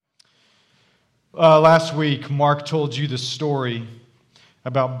Last week, Mark told you the story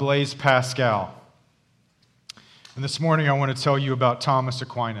about Blaise Pascal. And this morning, I want to tell you about Thomas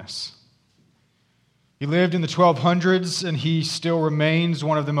Aquinas. He lived in the 1200s, and he still remains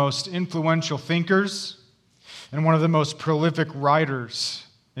one of the most influential thinkers and one of the most prolific writers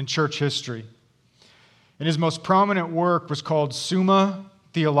in church history. And his most prominent work was called Summa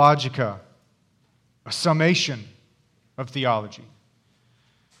Theologica, a summation of theology.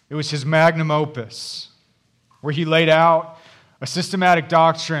 It was his magnum opus, where he laid out a systematic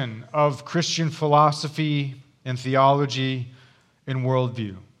doctrine of Christian philosophy and theology and worldview.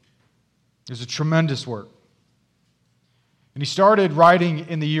 It was a tremendous work. And he started writing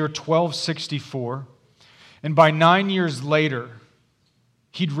in the year 1264, and by 9 years later,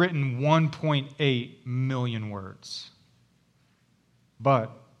 he'd written 1.8 million words. But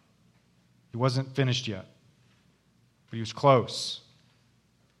he wasn't finished yet, but he was close.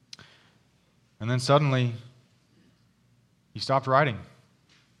 And then suddenly, he stopped writing.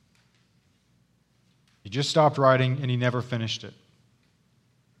 He just stopped writing, and he never finished it.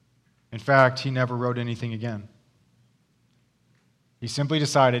 In fact, he never wrote anything again. He simply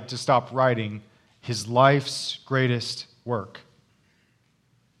decided to stop writing his life's greatest work.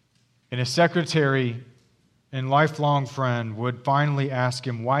 And his secretary and lifelong friend would finally ask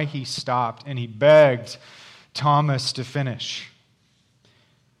him why he stopped, and he begged Thomas to finish.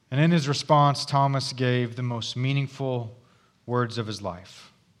 And in his response, Thomas gave the most meaningful words of his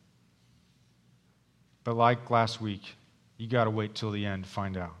life. But like last week, you got to wait till the end to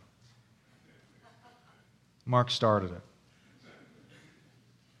find out. Mark started it.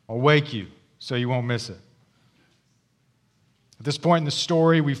 I'll wake you so you won't miss it. At this point in the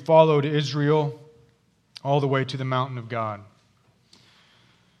story, we followed Israel all the way to the mountain of God.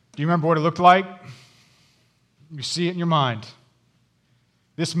 Do you remember what it looked like? You see it in your mind.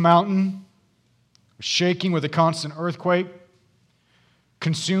 This mountain was shaking with a constant earthquake,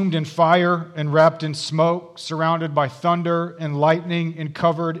 consumed in fire and wrapped in smoke, surrounded by thunder and lightning and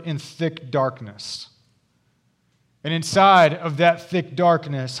covered in thick darkness. And inside of that thick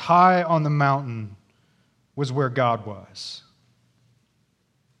darkness, high on the mountain, was where God was.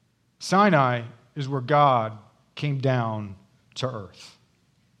 Sinai is where God came down to earth.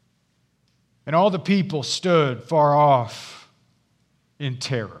 And all the people stood far off in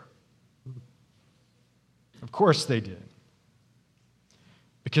terror. Of course they did.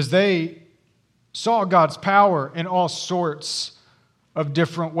 Because they saw God's power in all sorts of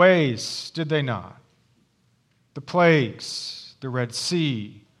different ways, did they not? The plagues, the Red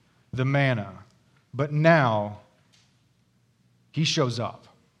Sea, the manna. But now, he shows up.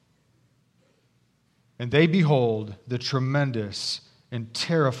 And they behold the tremendous and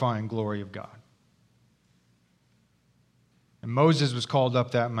terrifying glory of God. And Moses was called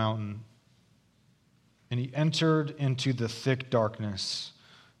up that mountain, and he entered into the thick darkness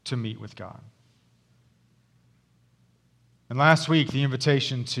to meet with God. And last week, the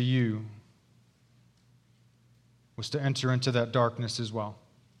invitation to you was to enter into that darkness as well.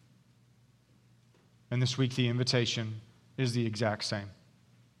 And this week, the invitation is the exact same.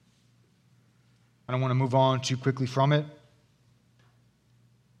 I don't want to move on too quickly from it.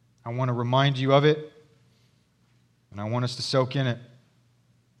 I want to remind you of it. And I want us to soak in it.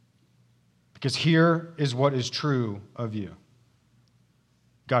 Because here is what is true of you.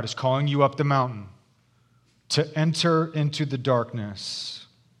 God is calling you up the mountain to enter into the darkness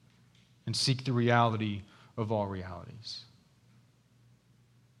and seek the reality of all realities.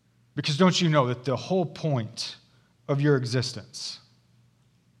 Because don't you know that the whole point of your existence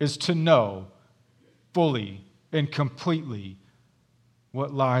is to know fully and completely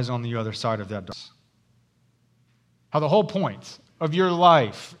what lies on the other side of that darkness? How the whole point of your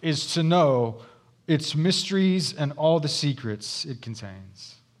life is to know its mysteries and all the secrets it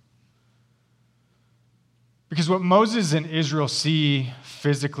contains. Because what Moses and Israel see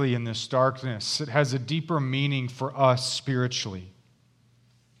physically in this darkness, it has a deeper meaning for us spiritually.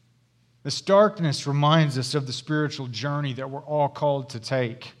 This darkness reminds us of the spiritual journey that we're all called to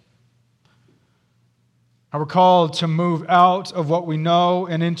take. How we're called to move out of what we know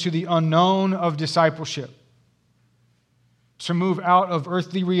and into the unknown of discipleship. To move out of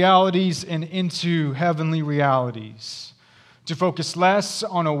earthly realities and into heavenly realities. To focus less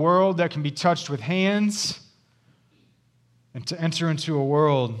on a world that can be touched with hands and to enter into a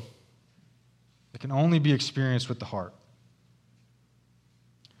world that can only be experienced with the heart.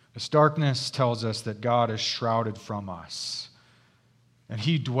 This darkness tells us that God is shrouded from us, and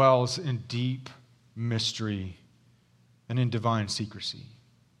he dwells in deep mystery and in divine secrecy.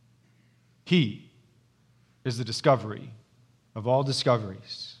 He is the discovery of all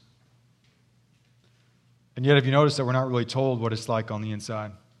discoveries. And yet, have you noticed that we're not really told what it's like on the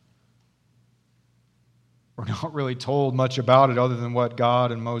inside? We're not really told much about it other than what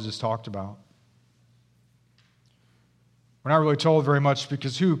God and Moses talked about. We're not really told very much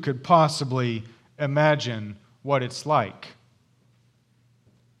because who could possibly imagine what it's like?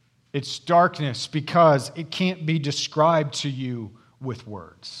 It's darkness because it can't be described to you with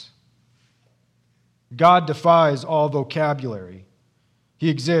words. God defies all vocabulary. He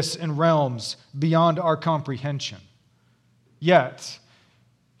exists in realms beyond our comprehension. Yet,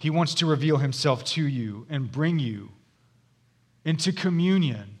 He wants to reveal Himself to you and bring you into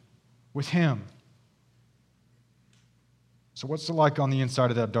communion with Him. So what's it like on the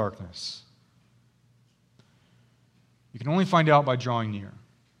inside of that darkness? You can only find out by drawing near.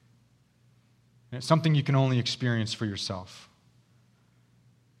 And it's something you can only experience for yourself.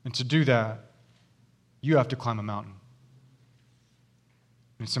 And to do that, you have to climb a mountain.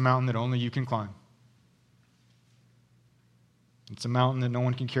 And it's a mountain that only you can climb. It's a mountain that no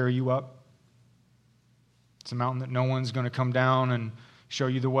one can carry you up. It's a mountain that no one's going to come down and show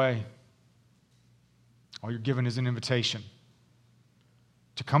you the way. All you're given is an invitation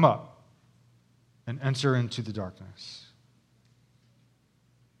to come up and enter into the darkness.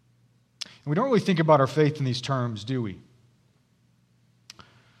 And we don't really think about our faith in these terms, do we?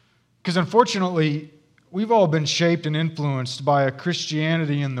 Because unfortunately, we've all been shaped and influenced by a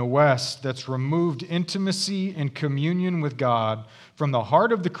Christianity in the West that's removed intimacy and communion with God from the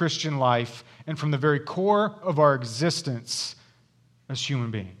heart of the Christian life and from the very core of our existence as human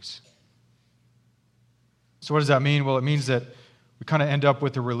beings. So what does that mean? Well, it means that we kind of end up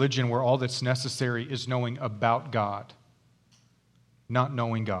with a religion where all that's necessary is knowing about God, not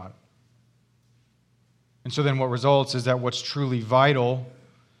knowing God. And so then what results is that what's truly vital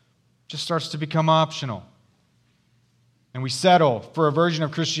just starts to become optional. And we settle for a version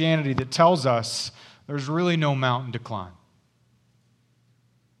of Christianity that tells us there's really no mountain to climb.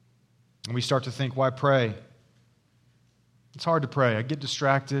 And we start to think, why pray? It's hard to pray. I get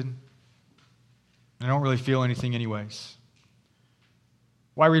distracted. I don't really feel anything anyways.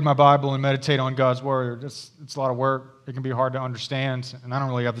 Why read my Bible and meditate on God's Word? It's a lot of work. It can be hard to understand, and I don't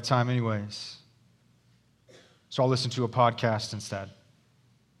really have the time anyways. So I'll listen to a podcast instead.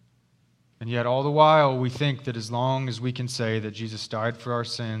 And yet all the while we think that as long as we can say that Jesus died for our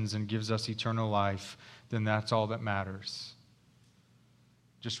sins and gives us eternal life, then that's all that matters.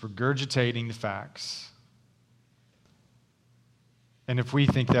 Just regurgitating the facts. And if we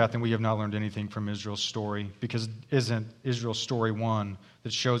think that, then we have not learned anything from Israel's story, because it isn't Israel's story one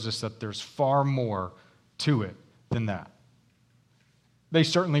that shows us that there's far more to it than that. They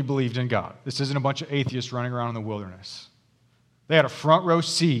certainly believed in God. This isn't a bunch of atheists running around in the wilderness. They had a front row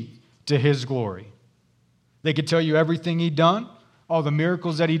seat to His glory. They could tell you everything He'd done, all the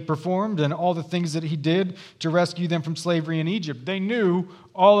miracles that He'd performed, and all the things that He did to rescue them from slavery in Egypt. They knew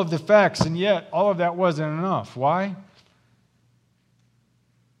all of the facts, and yet all of that wasn't enough. Why?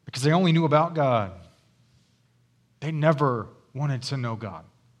 Because they only knew about God. They never wanted to know God.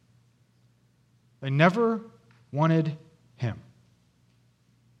 They never wanted Him.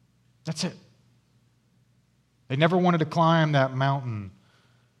 That's it. They never wanted to climb that mountain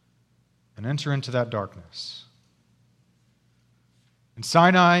and enter into that darkness. And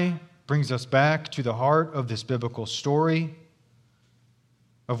Sinai brings us back to the heart of this biblical story,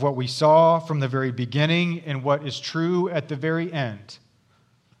 of what we saw from the very beginning and what is true at the very end.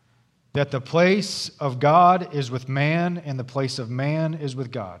 That the place of God is with man and the place of man is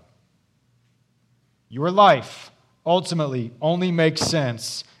with God. Your life ultimately only makes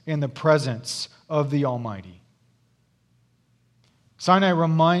sense in the presence of the Almighty. Sinai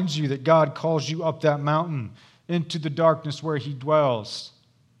reminds you that God calls you up that mountain into the darkness where He dwells.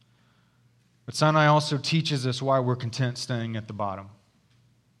 But Sinai also teaches us why we're content staying at the bottom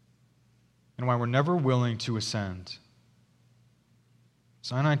and why we're never willing to ascend.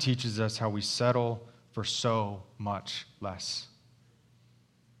 Sinai teaches us how we settle for so much less.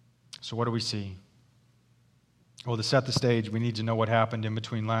 So what do we see? Well, to set the stage, we need to know what happened in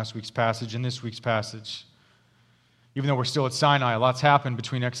between last week's passage and this week's passage. Even though we're still at Sinai, a lot's happened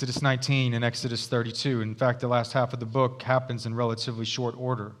between Exodus 19 and Exodus 32. In fact, the last half of the book happens in relatively short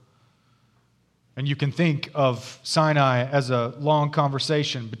order. And you can think of Sinai as a long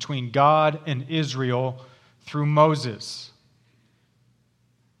conversation between God and Israel through Moses.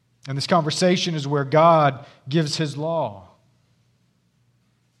 And this conversation is where God gives His law.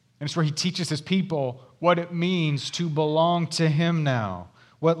 And it's where He teaches His people what it means to belong to Him now,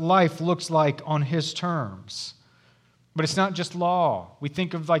 what life looks like on His terms. But it's not just law. We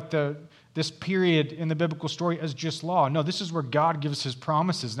think of like this period in the biblical story as just law. No, this is where God gives His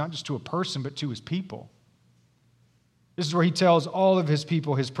promises, not just to a person, but to His people. This is where he tells all of his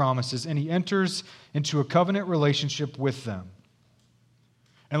people his promises, and he enters into a covenant relationship with them.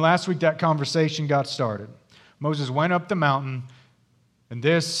 And last week, that conversation got started. Moses went up the mountain, and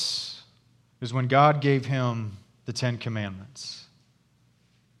this is when God gave him the 10 Commandments.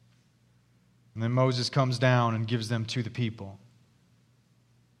 And then Moses comes down and gives them to the people.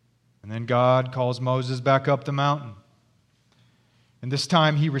 And then God calls Moses back up the mountain. And this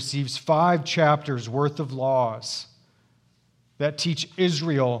time he receives 5 chapters worth of laws that teach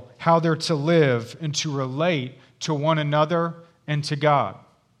Israel how they're to live and to relate to one another and to God.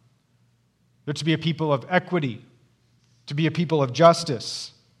 They're to be a people of equity, to be a people of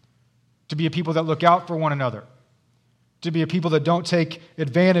justice, to be a people that look out for one another, to be a people that don't take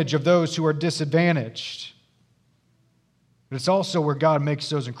advantage of those who are disadvantaged. But it's also where God makes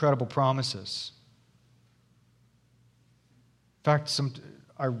those incredible promises. In fact,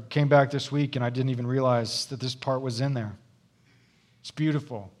 I came back this week and I didn't even realize that this part was in there. It's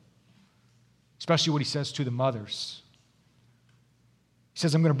beautiful, especially what he says to the mothers. He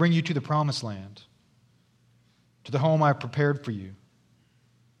says, I'm going to bring you to the promised land, to the home I've prepared for you.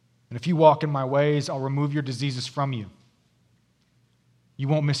 And if you walk in my ways, I'll remove your diseases from you. You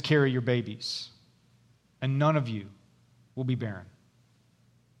won't miscarry your babies, and none of you will be barren.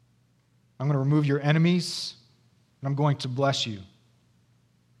 I'm going to remove your enemies, and I'm going to bless you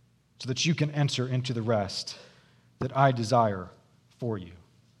so that you can enter into the rest that I desire for you.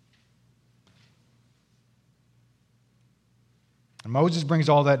 And Moses brings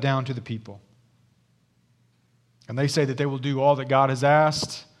all that down to the people. And they say that they will do all that God has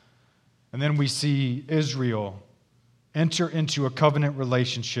asked. And then we see Israel enter into a covenant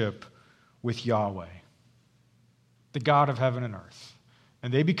relationship with Yahweh, the God of heaven and earth.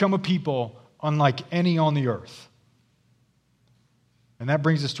 And they become a people unlike any on the earth. And that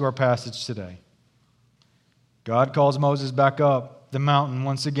brings us to our passage today. God calls Moses back up the mountain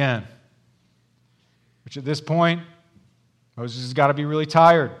once again, which at this point, Moses has got to be really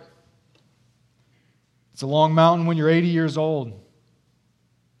tired. It's a long mountain when you're 80 years old.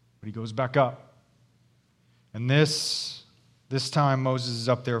 But he goes back up. And this time, Moses is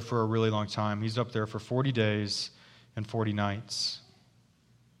up there for a really long time. He's up there for 40 days and 40 nights.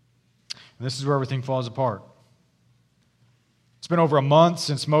 And this is where everything falls apart. It's been over a month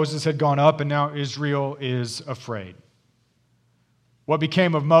since Moses had gone up, and now Israel is afraid. What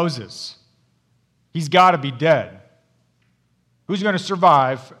became of Moses? He's got to be dead. Who's going to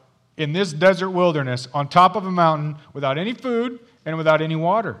survive in this desert wilderness on top of a mountain without any food and without any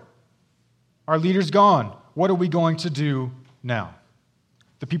water? Our leader's gone. What are we going to do now?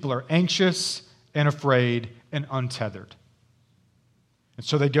 The people are anxious and afraid and untethered. And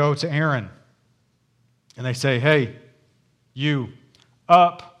so they go to Aaron and they say, hey, you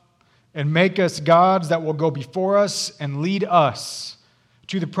up and make us gods that will go before us and lead us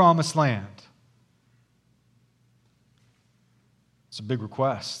to the promised land. It's a big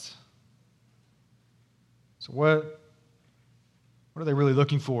request. So what are they really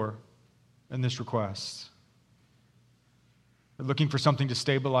looking for in this request? They're looking for something to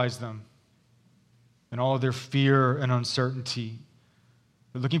stabilize them in all of their fear and uncertainty.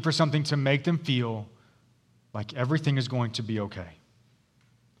 They're looking for something to make them feel like everything is going to be okay.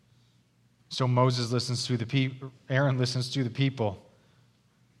 So Aaron listens to the people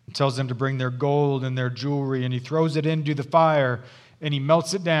and tells them to bring their gold and their jewelry, and he throws it into the fire, and he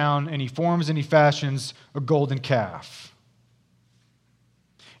melts it down, and he forms and he fashions a golden calf.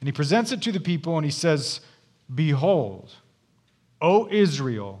 And he presents it to the people, and he says, behold, O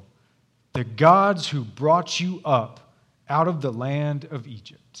Israel, the gods who brought you up out of the land of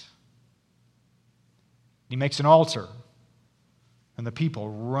Egypt. He makes an altar, and the people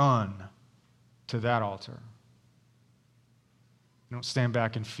run to that altar. They don't stand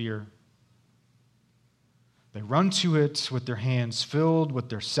back in fear. They run to it with their hands filled with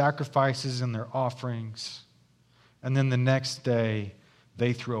their sacrifices and their offerings. And then the next day,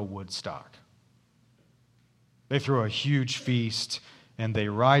 they throw Woodstock. They throw a huge feast, and they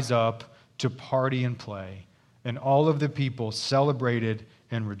rise up to party and play. And all of the people celebrated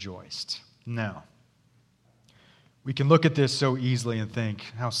and rejoiced. Now, we can look at this so easily and think,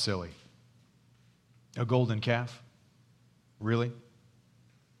 how silly. A golden calf? Really?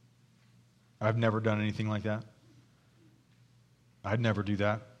 I've never done anything like that. I'd never do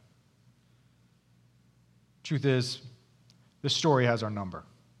that. Truth is, this story has our number.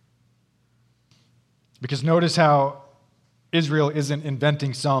 Because notice how Israel isn't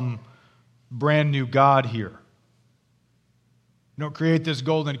inventing some brand new God here. You don't create this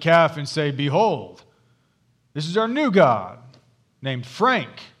golden calf and say, behold, this is our new God named Frank.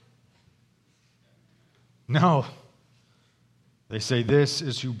 No, They say, "This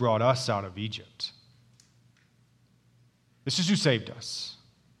is who brought us out of Egypt. This is who saved us.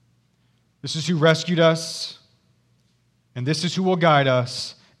 This is who rescued us. And this is who will guide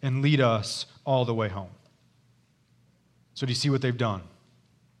us and lead us all the way home." So do you see what they've done?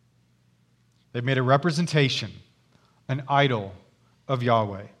 They've made a representation, an idol of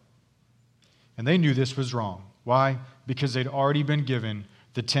Yahweh. And they knew this was wrong. Why? Because they'd already been given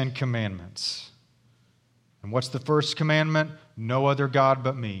the 10 Commandments. And what's the first commandment? No other God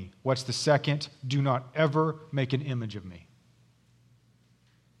but me. What's the second? Do not ever make an image of me.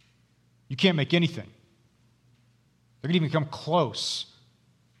 You can't make anything. They're going to even come close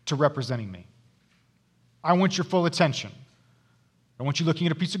to representing me. I want your full attention. I want you looking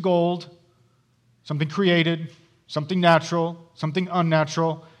at a piece of gold, something created, something natural, something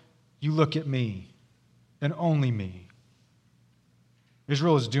unnatural. You look at me and only me.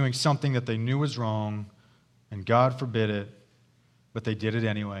 Israel is doing something that they knew was wrong, and God forbid it, but they did it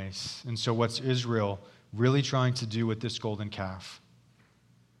anyways. And so what's Israel really trying to do with this golden calf?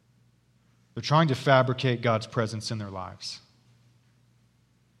 They're trying to fabricate God's presence in their lives.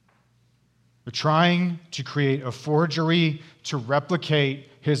 They're trying to create a forgery to replicate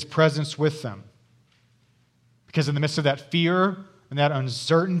His presence with them. Because in the midst of that fear and that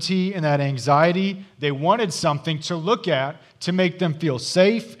uncertainty and that anxiety, they wanted something to look at to make them feel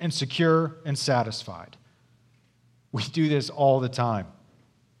safe and secure and satisfied. We do this all the time.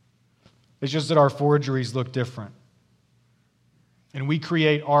 It's just that our forgeries look different. And we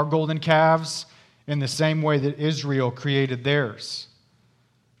create our golden calves in the same way that Israel created theirs.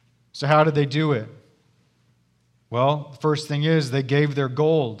 So how did they do it? Well, the first thing is they gave their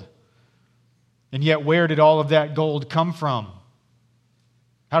gold. And yet, where did all of that gold come from?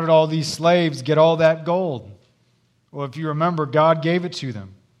 How did all these slaves get all that gold? Well, if you remember, God gave it to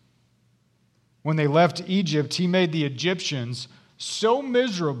them. When they left Egypt, He made the Egyptians so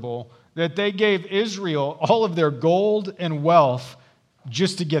miserable that they gave Israel all of their gold and wealth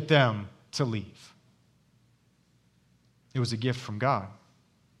just to get them to leave. It was a gift from God.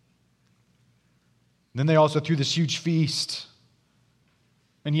 Then they also threw this huge feast.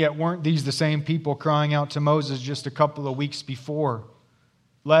 And yet, weren't these the same people crying out to Moses just a couple of weeks before,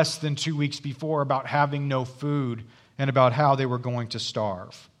 less than 2 weeks before, about having no food and about how they were going to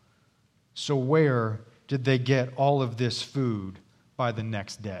starve? So where did they get all of this food by the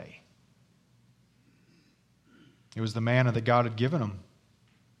next day? It was the manna that God had given them.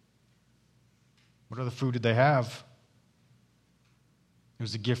 What other food did they have? It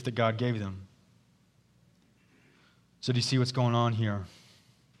was the gift that God gave them. So do you see what's going on here?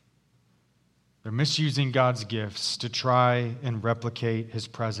 They're misusing God's gifts to try and replicate His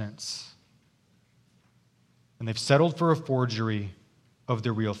presence. And they've settled for a forgery of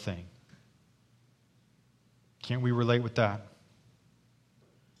the real thing. Can't we relate with that?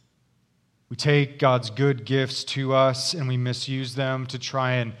 We take God's good gifts to us and we misuse them to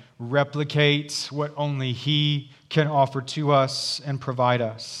try and replicate what only He can offer to us and provide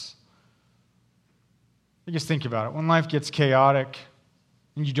us. Just think about it. When life gets chaotic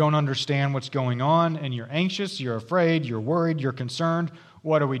and you don't understand what's going on and you're anxious, you're afraid, you're worried, you're concerned,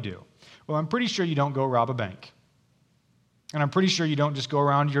 what do? Well, I'm pretty sure you don't go rob a bank. And I'm pretty sure you don't just go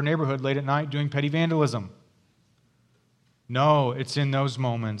around your neighborhood late at night doing petty vandalism. No, it's in those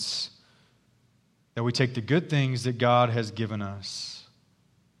moments that we take the good things that God has given us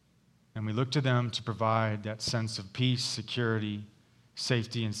and we look to them to provide that sense of peace, security,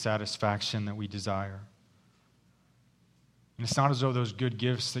 safety, and satisfaction that we desire. And it's not as though those good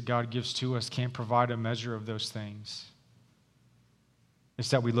gifts that God gives to us can't provide a measure of those things. It's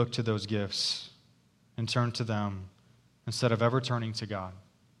that we look to those gifts and turn to them instead of ever turning to God.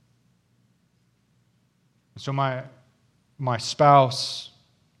 And so my spouse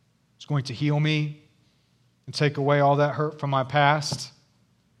is going to heal me and take away all that hurt from my past.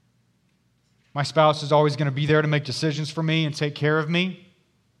 My spouse is always going to be there to make decisions for me and take care of me.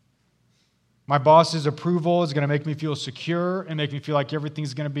 My boss's approval is going to make me feel secure and make me feel like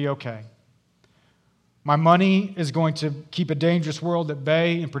everything's going to be okay. My money is going to keep a dangerous world at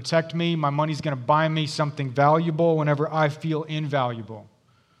bay and protect me. My money's going to buy me something valuable whenever I feel invaluable.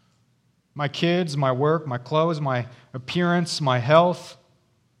 My kids, my work, my clothes, my appearance, my health,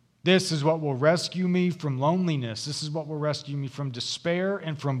 this is what will rescue me from loneliness. This is what will rescue me from despair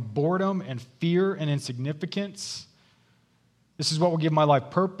and from boredom and fear and insignificance. This is what will give my life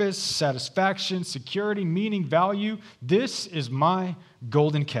purpose, satisfaction, security, meaning, value. This is my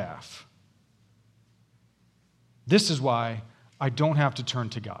golden calf. This is why I don't have to turn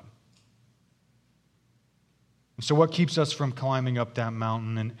to God. And so what keeps us from climbing up that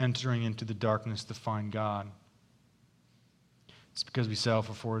mountain and entering into the darkness to find God? It's because we settle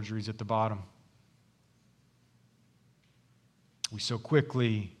for forgeries at the bottom. We so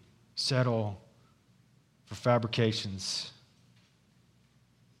quickly settle for fabrications.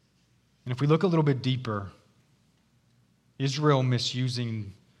 And if we look a little bit deeper, Israel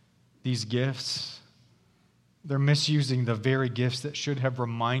misusing these gifts, they're misusing the very gifts that should have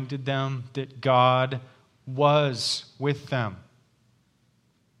reminded them that God was with them.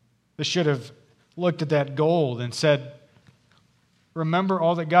 They should have looked at that gold and said, remember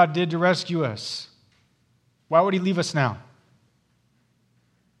all that God did to rescue us. Why would he leave us now?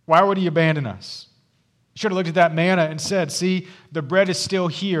 Why would he abandon us? You should have looked at that manna and said, see, the bread is still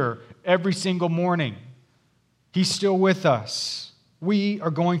here every single morning. He's still with us. We are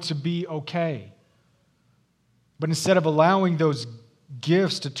going to be okay. But instead of allowing those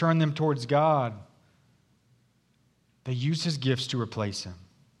gifts to turn them towards God, they use his gifts to replace him.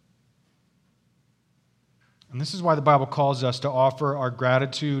 And this is why the Bible calls us to offer our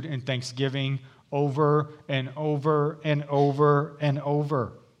gratitude and thanksgiving over and over and over and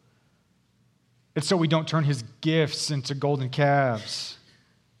over. It's so we don't turn his gifts into golden calves.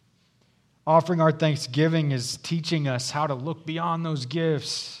 Offering our thanksgiving is teaching us how to look beyond those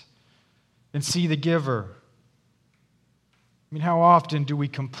gifts and see the giver. I mean, how often do we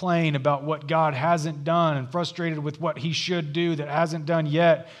complain about what God hasn't done and frustrated with what he should do that hasn't done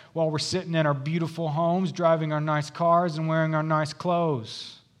yet while we're sitting in our beautiful homes, driving our nice cars and wearing our nice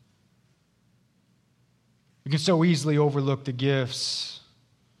clothes? We can so easily overlook the gifts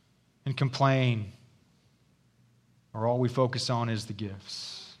and complain, or all we focus on is the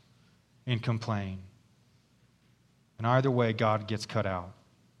gifts and complain. And either way, God gets cut out.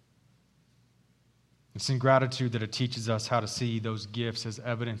 It's in gratitude that it teaches us how to see those gifts as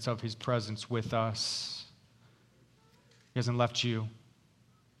evidence of his presence with us. He hasn't left you.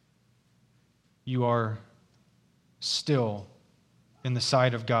 You are still in the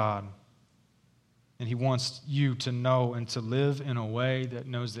sight of God. And he wants you to know and to live in a way that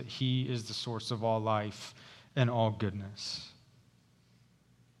knows that he is the source of all life and all goodness.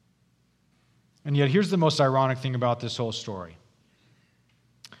 And yet, here's the most ironic thing about this whole story.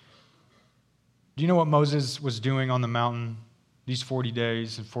 Do you know what Moses was doing on the mountain these 40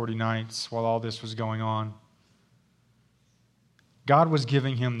 days and 40 nights while all this was going on? God was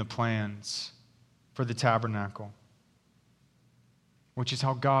giving him the plans for the tabernacle, which is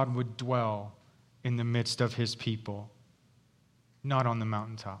how God would dwell in the midst of his people, not on the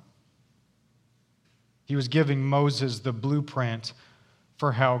mountaintop. He was giving Moses the blueprint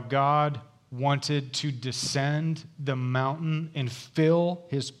for how God wanted to descend the mountain and fill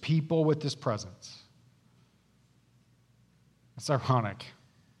his people with his presence. It's ironic.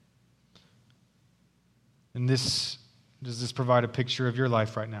 And does this provide a picture of your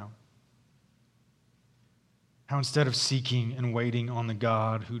life right now? How instead of seeking and waiting on the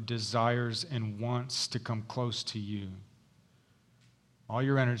God who desires and wants to come close to you, all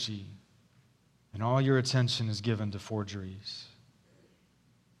your energy and all your attention is given to forgeries.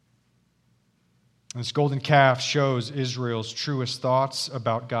 This golden calf shows Israel's truest thoughts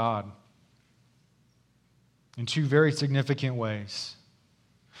about God in two very significant ways.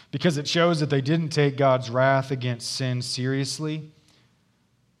 Because it shows that they didn't take God's wrath against sin seriously,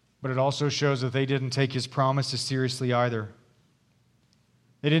 but it also shows that they didn't take his promises seriously either.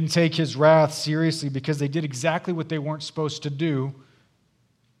 They didn't take his wrath seriously because they did exactly what they weren't supposed to do,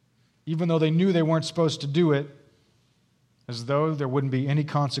 even though they knew they weren't supposed to do it, as though there wouldn't be any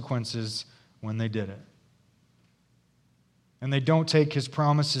consequences when they did it. And they don't take his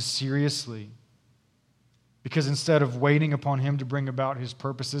promises seriously because instead of waiting upon him to bring about his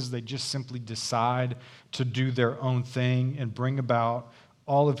purposes, they just simply decide to do their own thing and bring about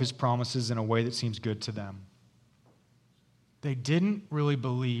all of his promises in a way that seems good to them. They didn't really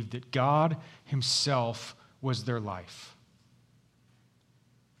believe that God himself was their life.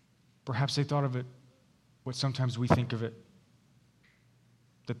 Perhaps they thought of it what sometimes we think of it,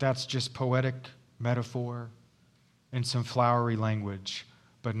 that that's just poetic metaphor and some flowery language,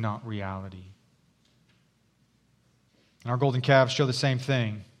 but not reality. And our golden calves show the same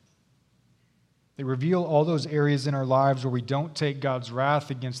thing. They reveal all those areas in our lives where we don't take God's wrath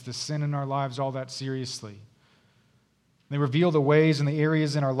against the sin in our lives all that seriously. They reveal the ways and the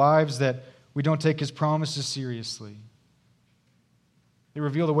areas in our lives that we don't take his promises seriously. They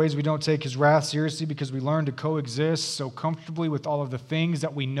reveal the ways we don't take his wrath seriously because we learn to coexist so comfortably with all of the things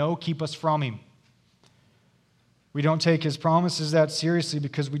that we know keep us from him. We don't take his promises that seriously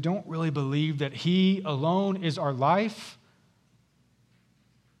because we don't really believe that he alone is our life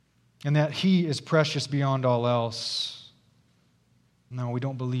and that he is precious beyond all else. No, we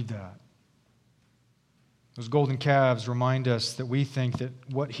don't believe that. Those golden calves remind us that we think that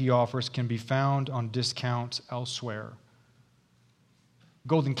what he offers can be found on discount elsewhere.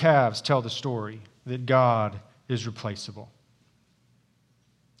 Golden calves tell the story that God is replaceable.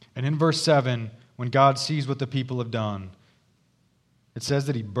 And in verse 7, when God sees what the people have done, it says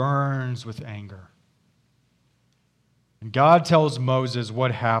that he burns with anger. And God tells Moses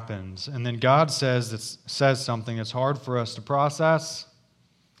what happens, and then God says something that's hard for us to process.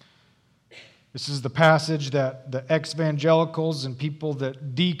 This is the passage that the ex-evangelicals and people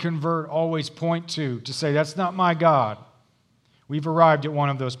that deconvert always point to say, that's not my God. We've arrived at one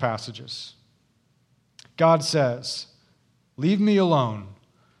of those passages. God says, leave me alone,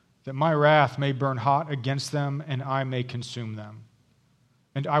 that my wrath may burn hot against them, and I may consume them.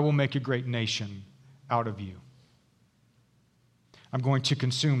 And I will make a great nation out of you. I'm going to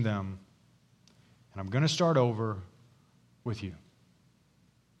consume them, and I'm going to start over with you.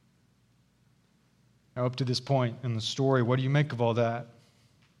 Now, up to this point in the story, what do you make of all that?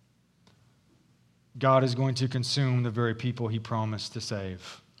 God is going to consume the very people he promised to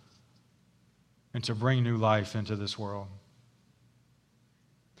save and to bring new life into this world.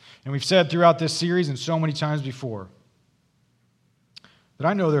 And we've said throughout this series and so many times before that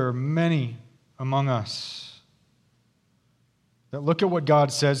I know there are many among us that look at what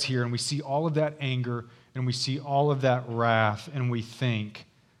God says here and we see all of that anger and we see all of that wrath and we think,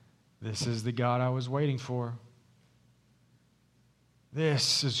 this is the God I was waiting for.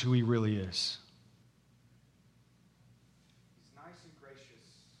 This is who he really is. He's nice and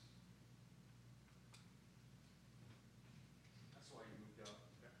gracious. That's why he moved up.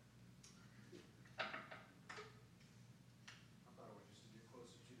 I thought it was just to get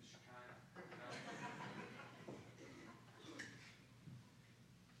closer to the Shekinah.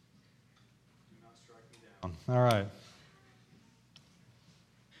 Do not strike me down. All right.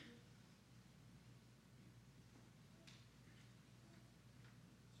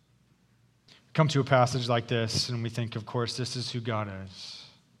 Come to a passage like this, and we think, of course, this is who God is.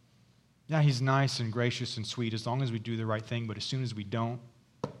 Yeah, he's nice and gracious and sweet as long as we do the right thing, but as soon as we don't,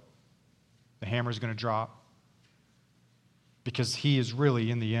 the hammer's going to drop. Because he is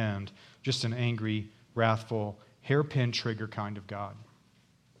really, in the end, just an angry, wrathful, hairpin trigger kind of God.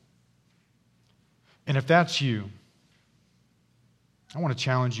 And if that's you, I want to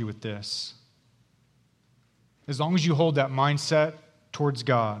challenge you with this. As long as you hold that mindset towards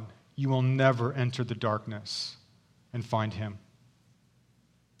God, you will never enter the darkness and find him.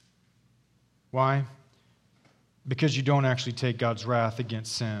 Why? Because you don't actually take God's wrath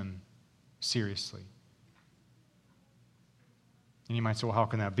against sin seriously. And you might say, well, how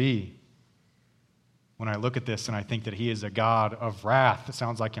can that be? When I look at this and I think that he is a God of wrath, it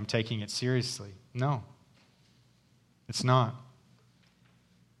sounds like I'm taking it seriously. No, it's not.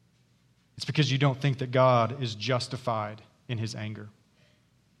 It's because you don't think that God is justified in his anger.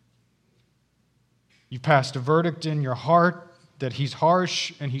 You've passed a verdict in your heart that he's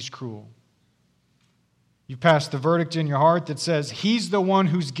harsh and he's cruel. You've passed the verdict in your heart that says he's the one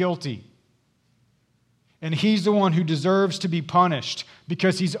who's guilty. And he's the one who deserves to be punished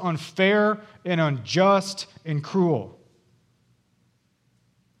because he's unfair and unjust and cruel.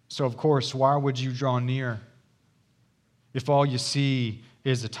 So, of course, why would you draw near if all you see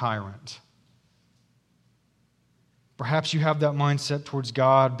is a tyrant? Perhaps you have that mindset towards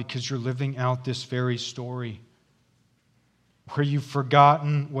God because you're living out this very story where you've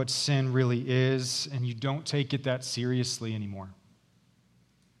forgotten what sin really is and you don't take it that seriously anymore.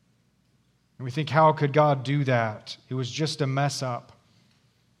 And we think, how could God do that? It was just a mess up.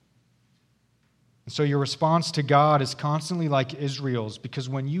 And so your response to God is constantly like Israel's, because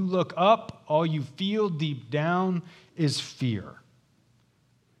when you look up, all you feel deep down is fear.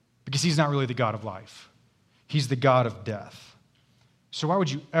 Because he's not really the God of life. He's the God of death. So why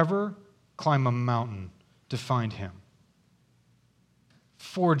would you ever climb a mountain to find him?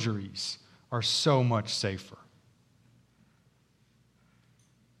 Forgeries are so much safer.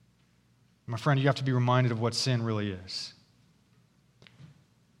 My friend, you have to be reminded of what sin really is.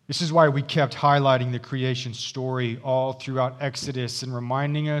 This is why we kept highlighting the creation story all throughout Exodus and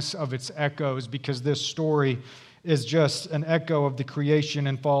reminding us of its echoes, because this story is just an echo of the creation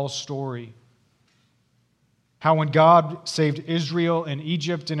and fall story. How when God saved Israel in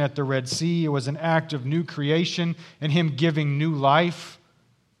Egypt and at the Red Sea, it was an act of new creation and him giving new life.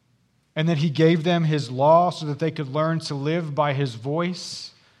 And that he gave them his law so that they could learn to live by his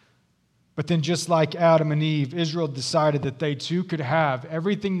voice. But then just like Adam and Eve, Israel decided that they too could have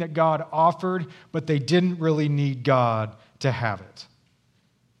everything that God offered, but they didn't really need God to have it.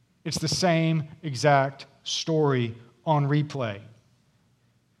 It's the same exact story on replay.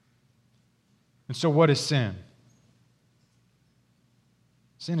 And so what is sin?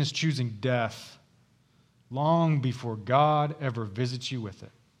 Sin is choosing death long before God ever visits you with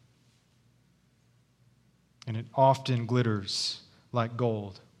it. And it often glitters like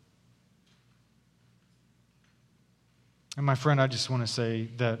gold. And my friend, I just want to say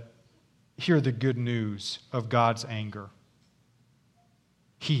that hear the good news of God's anger.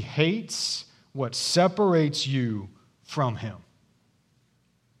 He hates what separates you from Him.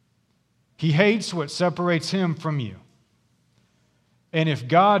 He hates what separates Him from you. And if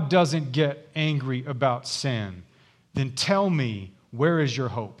God doesn't get angry about sin, then tell me, where is your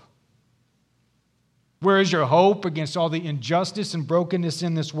hope? Where is your hope against all the injustice and brokenness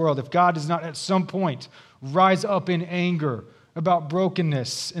in this world? If God does not at some point rise up in anger about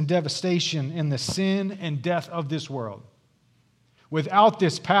brokenness and devastation in the sin and death of this world. Without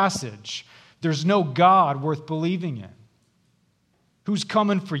this passage, there's no God worth believing in. Who's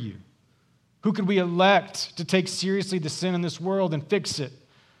coming for you? Who could we elect to take seriously the sin in this world and fix it?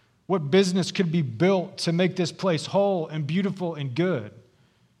 What business could be built to make this place whole and beautiful and good?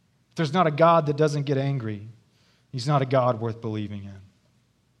 If there's not a God that doesn't get angry, He's not a God worth believing in.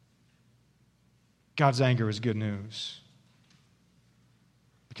 God's anger is good news.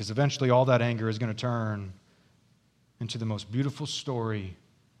 Because eventually all that anger is going to turn into the most beautiful story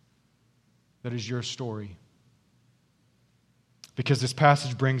that is your story. Because this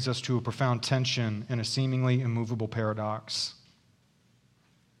passage brings us to a profound tension and a seemingly immovable paradox.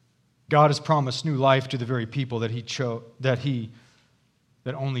 God has promised new life to the very people that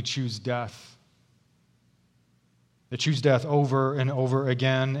only choose death. That choose death over and over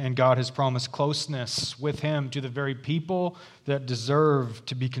again, and God has promised closeness with Him to the very people that deserve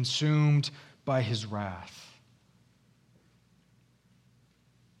to be consumed by His wrath.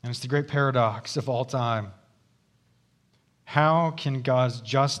 And it's the great paradox of all time. How can God's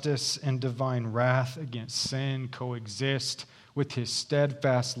justice and divine wrath against sin coexist with His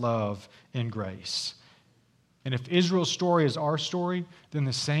steadfast love and grace? And if Israel's story is our story, then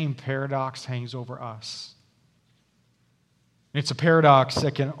the same paradox hangs over us. It's a paradox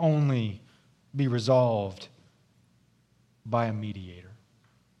that can only be resolved by a mediator.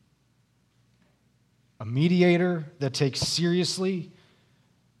 A mediator that takes seriously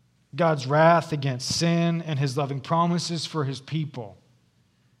God's wrath against sin and His loving promises for His people.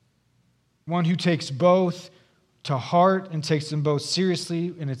 One who takes both to heart and takes them both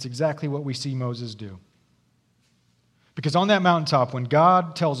seriously, and it's exactly what we see Moses do. Because on that mountaintop, when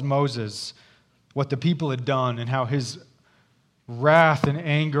God tells Moses what the people had done and how His wrath and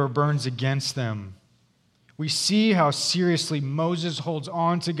anger burns against them, we see how seriously Moses holds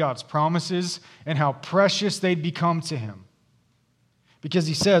on to God's promises and how precious they'd become to him. Because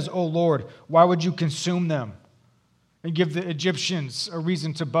he says, "Oh Lord, why would you consume them and give the Egyptians a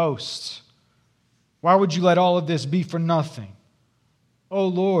reason to boast? Why would you let all of this be for nothing? Oh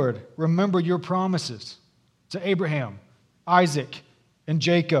Lord, remember your promises to Abraham, Isaac, and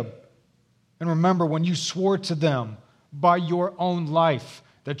Jacob. And remember when you swore to them by your own life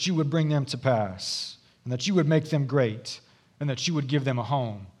that you would bring them to pass, and that you would make them great, and that you would give them a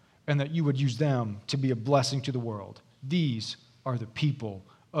home, and that you would use them to be a blessing to the world. These are the people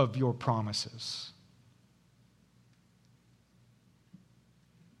of your promises."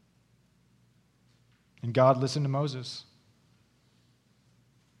 And God listened to Moses.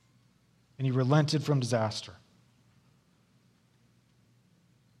 And he relented from disaster.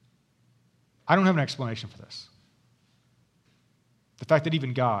 I don't have an explanation for this. The fact that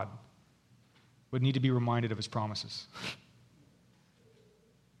even God would need to be reminded of his promises.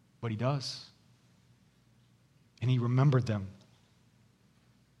 But he does. And he remembered them.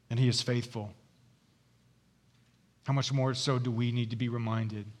 And he is faithful. How much more so do we need to be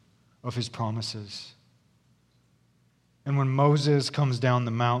reminded of his promises? And when Moses comes down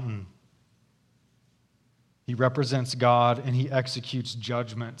the mountain, he represents God and he executes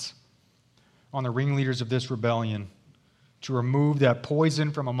judgment on the ringleaders of this rebellion to remove that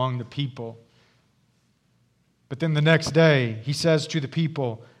poison from among the people. But then the next day, he says to the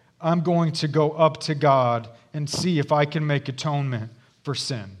people, "I'm going to go up to God and see if I can make atonement for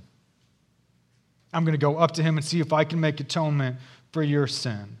sin. I'm going to go up to him and see if I can make atonement for your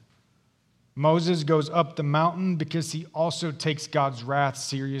sin." Moses goes up the mountain because he also takes God's wrath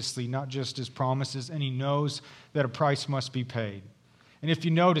seriously, not just his promises, and he knows that a price must be paid. And if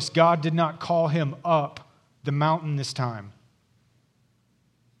you notice, God did not call him up the mountain this time.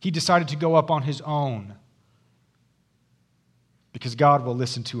 He decided to go up on his own because God will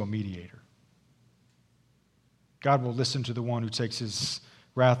listen to a mediator. God will listen to the one who takes his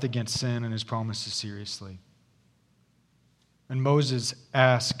wrath against sin and his promises seriously. And Moses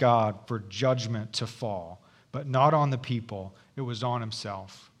asked God for judgment to fall, but not on the people, it was on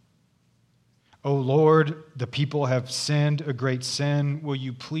himself. O Lord, the people have sinned a great sin. Will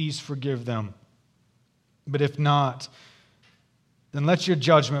you please forgive them? But if not, then let your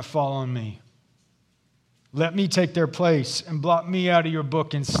judgment fall on me. Let me take their place and blot me out of your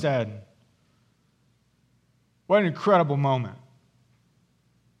book instead. What an incredible moment.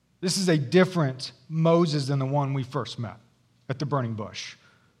 This is a different Moses than the one we first met at the burning bush,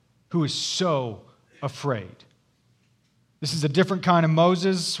 who is so afraid. This is a different kind of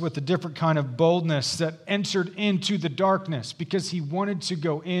Moses with a different kind of boldness that entered into the darkness because he wanted to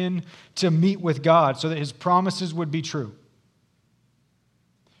go in to meet with God so that his promises would be true.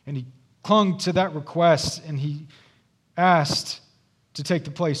 And he clung to that request and he asked to take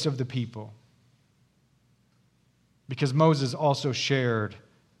the place of the people. Because Moses also shared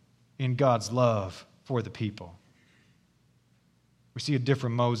in God's love for the people. We see a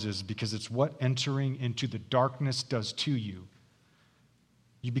different Moses because it's what entering into the darkness does to you.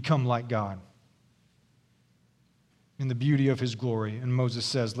 You become like God in the beauty of his glory. And Moses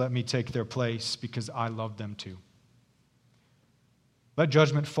says, let me take their place because I love them too. Let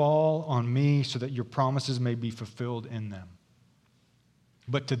judgment fall on me so that your promises may be fulfilled in them.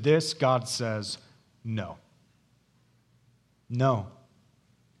 But to this, God says, no. No.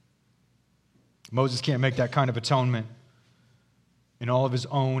 Moses can't make that kind of atonement in all of his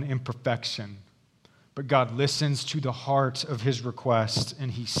own imperfection. But God listens to the heart of his request,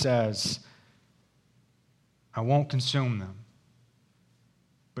 and he says, I won't consume them,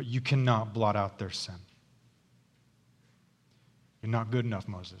 but you cannot blot out their sin. You're not good enough,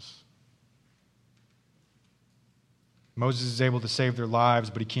 Moses. Moses is able to save their lives,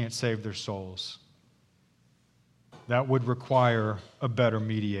 but he can't save their souls. That would require a better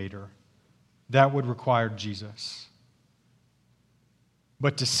mediator. That would require Jesus.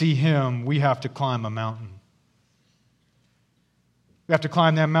 But to see him, we have to climb a mountain. We have to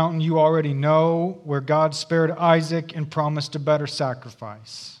climb that mountain you already know, where God spared Isaac and promised a better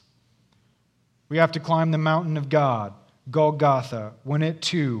sacrifice. We have to climb the mountain of God, Golgotha, when it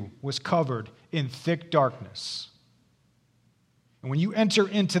too was covered in thick darkness. And when you enter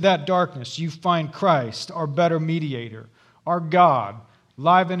into that darkness, you find Christ, our better mediator, our God,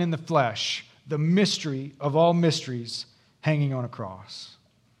 live and in the flesh, the mystery of all mysteries, hanging on a cross.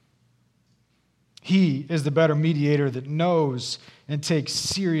 He is the better mediator that knows and takes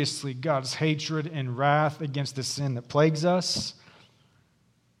seriously God's hatred and wrath against the sin that plagues us.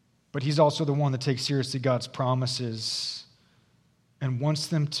 But he's also the one that takes seriously God's promises and wants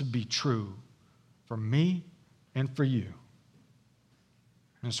them to be true for me and for you.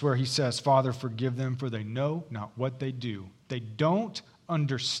 And it's where he says, Father, forgive them, for they know not what they do. They don't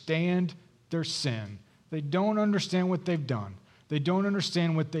understand their sin. They don't understand what they've done. They don't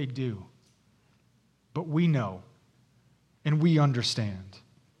understand what they do. But we know, and we understand.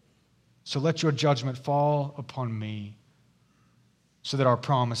 So let your judgment fall upon me, so that our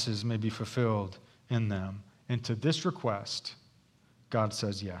promises may be fulfilled in them. And to this request, God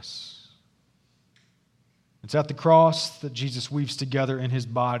says yes. It's at the cross that Jesus weaves together in his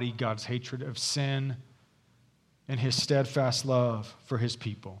body God's hatred of sin and his steadfast love for his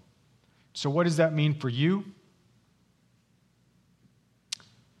people. So what does that mean for you?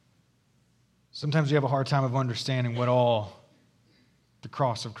 Sometimes we have a hard time of understanding what all the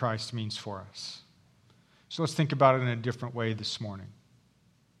cross of Christ means for us. So let's think about it in a different way this morning.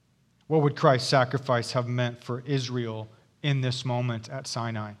 What would Christ's sacrifice have meant for Israel in this moment at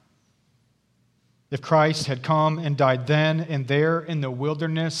Sinai? If Christ had come and died then and there in the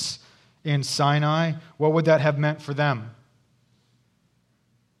wilderness in Sinai, what would that have meant for them?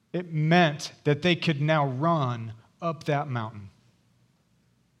 It meant that they could now run up that mountain.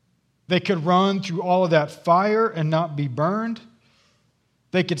 They could run through all of that fire and not be burned.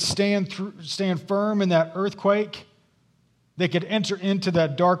 They could stand firm in that earthquake. They could enter into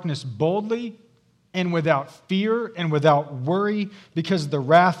that darkness boldly and without fear and without worry because the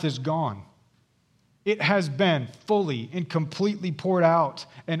wrath is gone. It has been fully and completely poured out,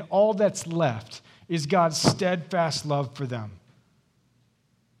 and all that's left is God's steadfast love for them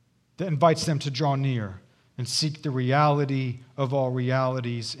that invites them to draw near and seek the reality of all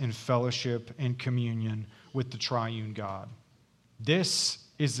realities in fellowship and communion with the triune God. This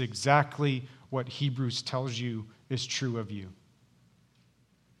is exactly what Hebrews tells you is true of you.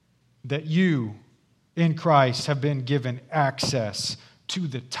 That you, in Christ, have been given access to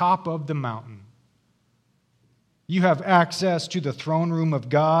the top of the mountain. You have access to the throne room of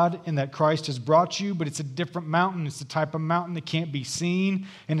God in that Christ has brought you, but it's a different mountain. It's the type of mountain that can't be seen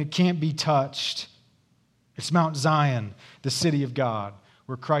and it can't be touched. It's Mount Zion, the city of God,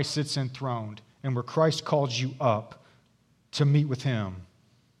 where Christ sits enthroned and where Christ calls you up to meet with him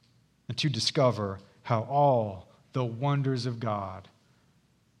and to discover how all the wonders of God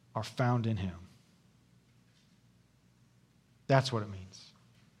are found in him. That's what it means.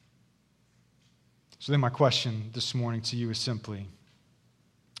 So then my question this morning to you is simply,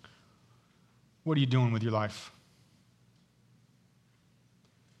 what are you doing with your life?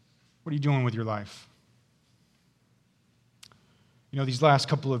 What are you doing with your life? You know, these last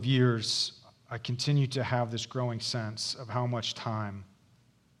couple of years, I continue to have this growing sense of how much time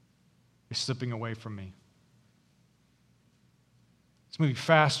is slipping away from me. It's moving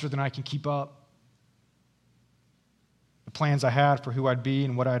faster than I can keep up. The plans I had for who I'd be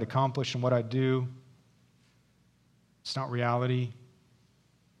and what I'd accomplish and what I'd do, it's not reality.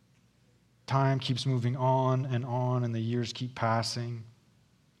 Time keeps moving on, and the years keep passing.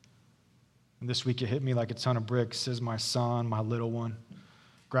 And this week it hit me like a ton of bricks as my son, my little one,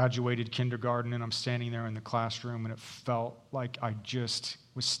 graduated kindergarten, and I'm standing there in the classroom, and it felt like I just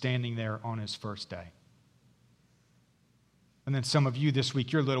was standing there on his first day. And then some of you this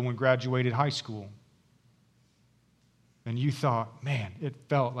week, your little one graduated high school. And you thought, man, it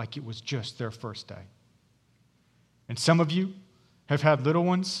felt like it was just their first day. And some of you have had little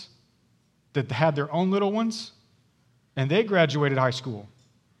ones that had their own little ones, and they graduated high school.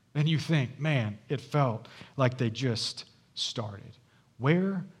 And you think, man, it felt like they just started.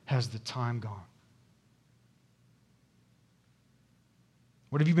 Where has the time gone?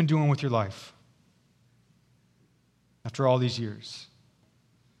 What have you been doing with your life after all these years?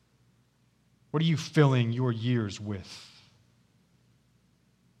 What are you filling your years with?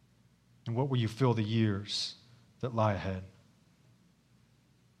 And what will you fill the years that lie ahead?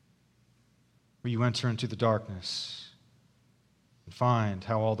 Will you enter into the darkness and find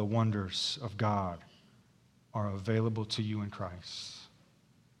how all the wonders of God are available to you in Christ?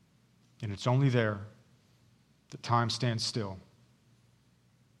 And it's only there that time stands still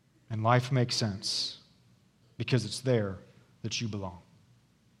and life makes sense, because it's there that you belong.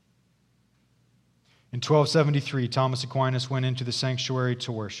 In 1273, Thomas Aquinas went into the sanctuary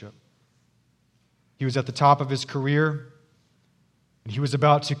to worship. He was at the top of his career, and he was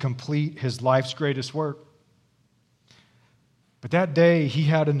about to complete his life's greatest work. But that day, he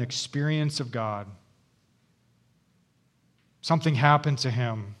had an experience of God. Something happened to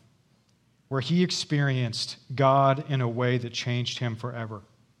him where he experienced God in a way that changed him forever.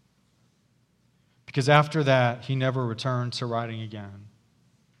 Because after that, he never returned to writing again.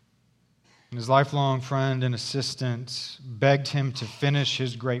 And his lifelong friend and assistant begged him to finish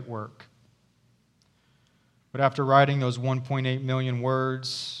his great work. But after writing those 1.8 million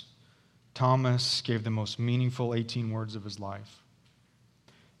words, Thomas gave the most meaningful 18 words of his life.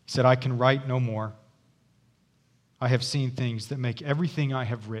 He said, "I can write no more. I have seen things that make everything I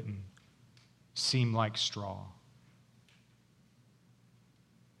have written seem like straw."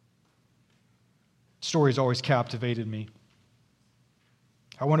 The story has always captivated me.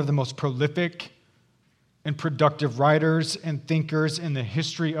 How one of the most prolific and productive writers and thinkers in the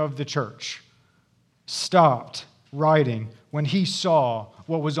history of the church stopped writing when he saw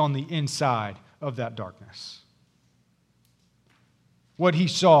what was on the inside of that darkness. What he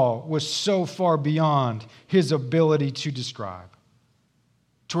saw was so far beyond his ability to describe,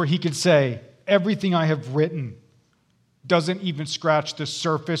 to where he could say, everything I have written doesn't even scratch the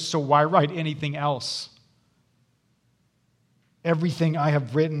surface, so why write anything else? Everything I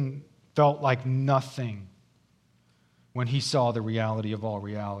have written felt like nothing when he saw the reality of all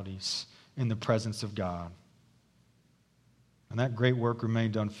realities in the presence of God. And that great work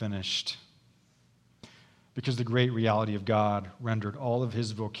remained unfinished because the great reality of God rendered all of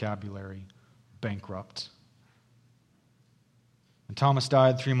his vocabulary bankrupt. And Thomas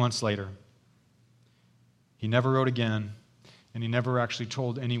died 3 months later. He never wrote again, and he never actually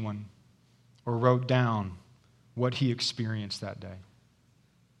told anyone or wrote down what he experienced that day.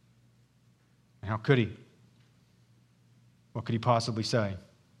 And how could he? What could he possibly say?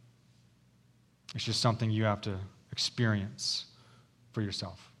 It's just something you have to experience for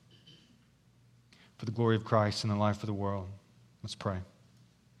yourself. For the glory of Christ and the life of the world, let's pray.